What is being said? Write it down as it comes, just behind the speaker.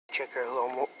Check our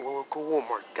local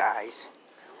Walmart, guys,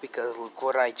 because look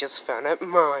what I just found at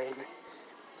mine.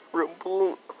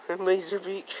 Rumble and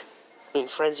Laserbeak.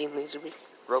 Frenzy and Laserbeak.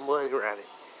 Rumble and Ravage.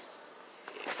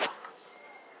 Yeah.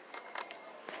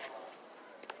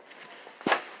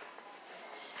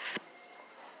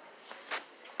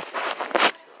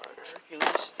 Got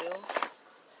Hercules still.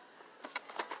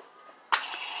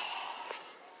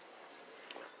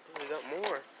 We got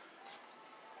more.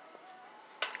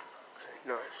 Okay,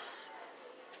 nice.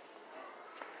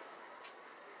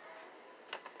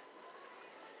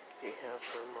 They have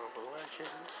for Marvel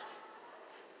Legends.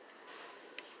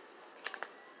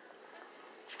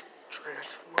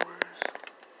 Transformers.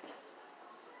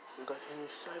 We got some new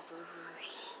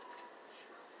Cyberverse.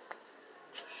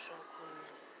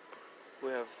 We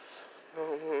have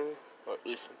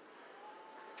listen.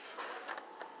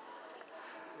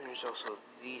 There's also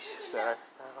these that I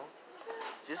found.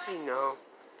 Just so you know,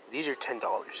 these are $10.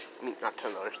 I mean, not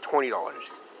 $10, $20.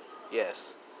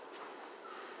 Yes.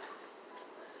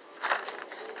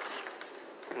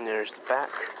 And there's the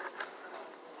back.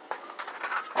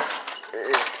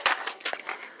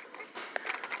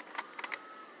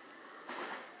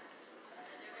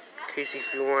 In case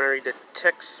if you want to read the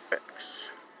text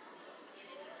specs.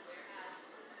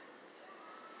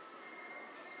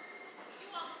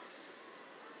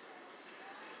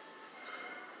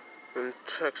 And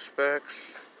text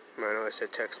specs. I know I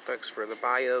said text specs for the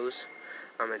bios.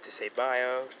 I meant to say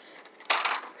bios.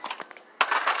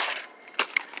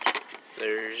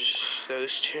 There's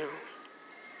those two.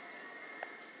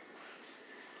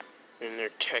 And their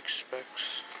text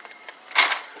specs.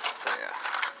 So yeah.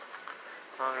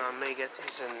 I may get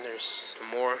these, and there's some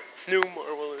more new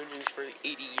Marvel Legends for the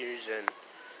 80 years, and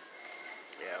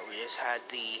yeah, we just had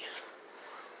the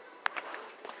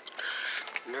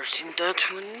nursing that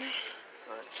one,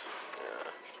 but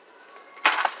yeah,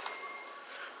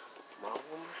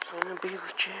 Marvel is gonna be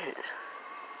legit.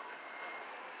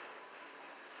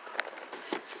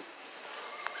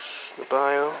 The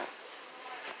bio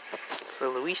for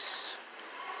Luis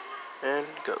and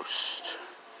Ghost.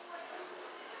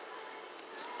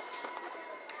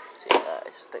 So yeah,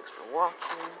 guys, thanks for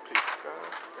watching. Please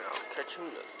subscribe, and I'll catch you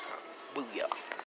next time. Booyah.